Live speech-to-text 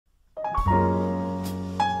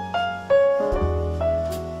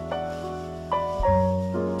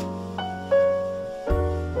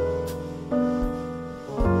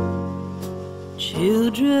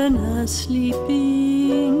are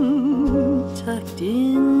sleeping, tucked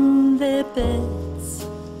in their beds.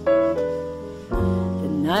 The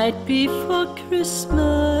night before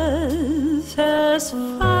Christmas has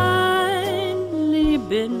finally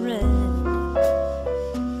been read.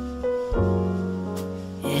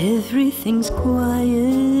 Everything's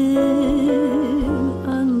quiet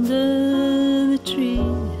under the tree.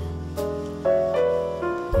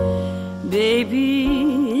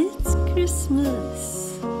 Baby, it's Christmas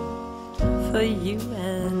for you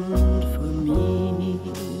and for me.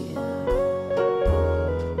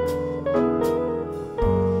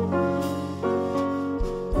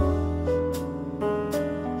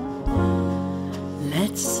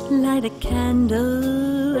 Let's light a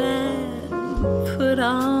candle and put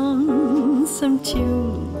on some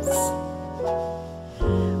tunes.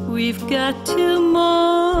 We've got till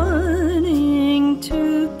morning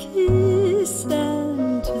to kiss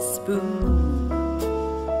and to spoon.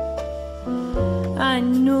 I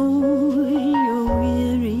know you're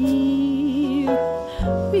weary,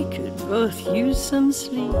 we could both use some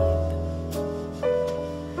sleep.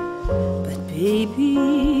 But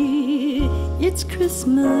baby, it's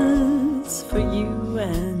Christmas for you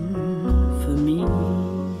and for me.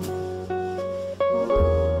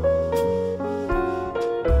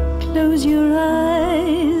 Close your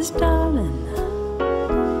eyes, darling,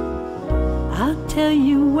 I'll tell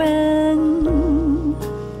you when.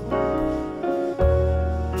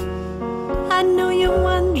 I know you're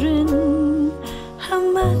wondering, how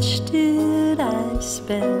much did I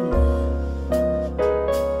spend?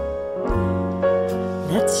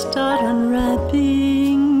 Let's start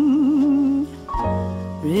unwrapping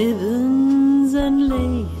ribbons and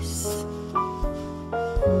lace.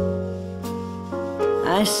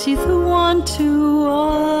 I see the want-to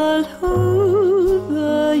all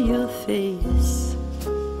over your face.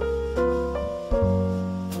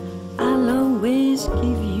 I'll always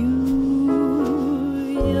give you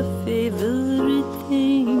your favorite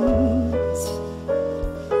things.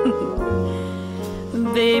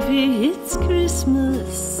 Baby, it's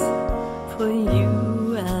Christmas for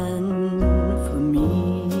you and for me.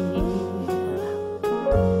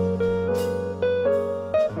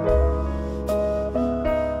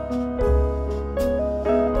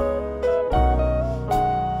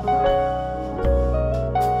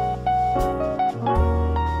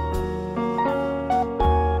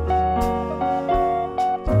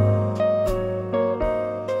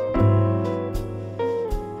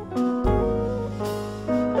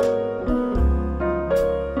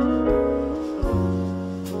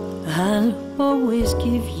 I'll always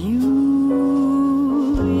give you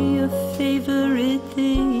your favorite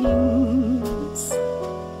things.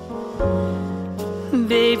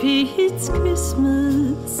 Baby, it's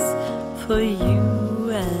Christmas for you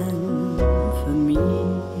and for me.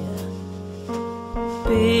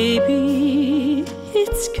 Baby,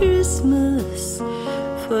 it's Christmas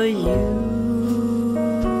for you